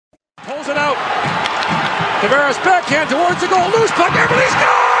Pulls it out. Tavares backhand towards the goal. Loose puck. Everybody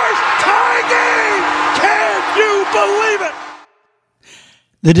scores! Tie game! Can you believe it?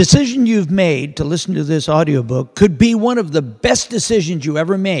 The decision you've made to listen to this audiobook could be one of the best decisions you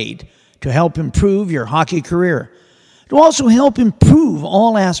ever made to help improve your hockey career. To also help improve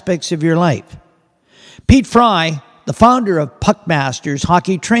all aspects of your life. Pete Fry, the founder of Puckmasters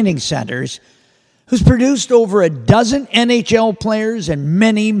Hockey Training Centers, who's produced over a dozen NHL players and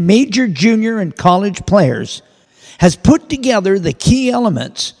many major junior and college players, has put together the key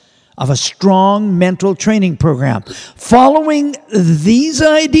elements of a strong mental training program. Following these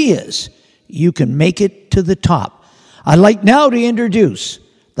ideas, you can make it to the top. I'd like now to introduce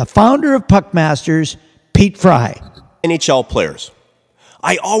the founder of Puckmasters, Pete Fry. NHL players.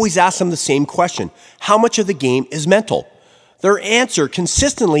 I always ask them the same question. How much of the game is mental? Their answer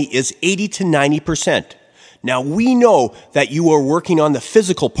consistently is 80 to 90%. Now, we know that you are working on the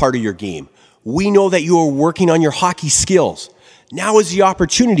physical part of your game. We know that you are working on your hockey skills. Now is the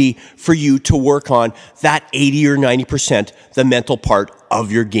opportunity for you to work on that 80 or 90%, the mental part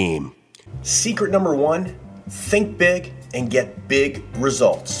of your game. Secret number one, think big and get big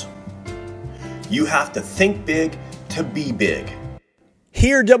results. You have to think big to be big.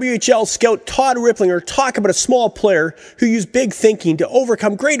 Hear WHL scout Todd Ripplinger talk about a small player who used big thinking to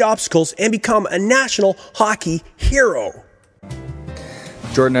overcome great obstacles and become a national hockey hero.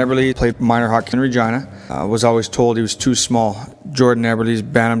 Jordan Eberle played minor hockey in Regina. Was always told he was too small. Jordan Eberle's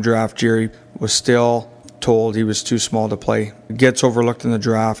Bantam draft year was still told he was too small to play. Gets overlooked in the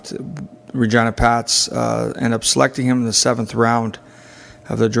draft. Regina Pats end up selecting him in the 7th round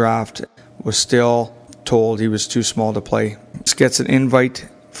of the draft. Was still told he was too small to play. Gets an invite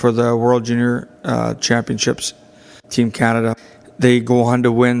for the World Junior Championships, Team Canada. They go on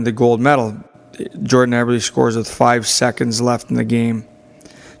to win the gold medal. Jordan Eberle scores with 5 seconds left in the game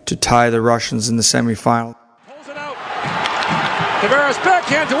to tie the Russians in the semifinal. Pulls it out. Tavares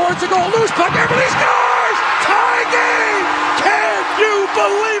backhand towards the goal. Loose puck. Everybody scores! Tie game! Can you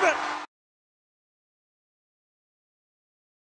believe it?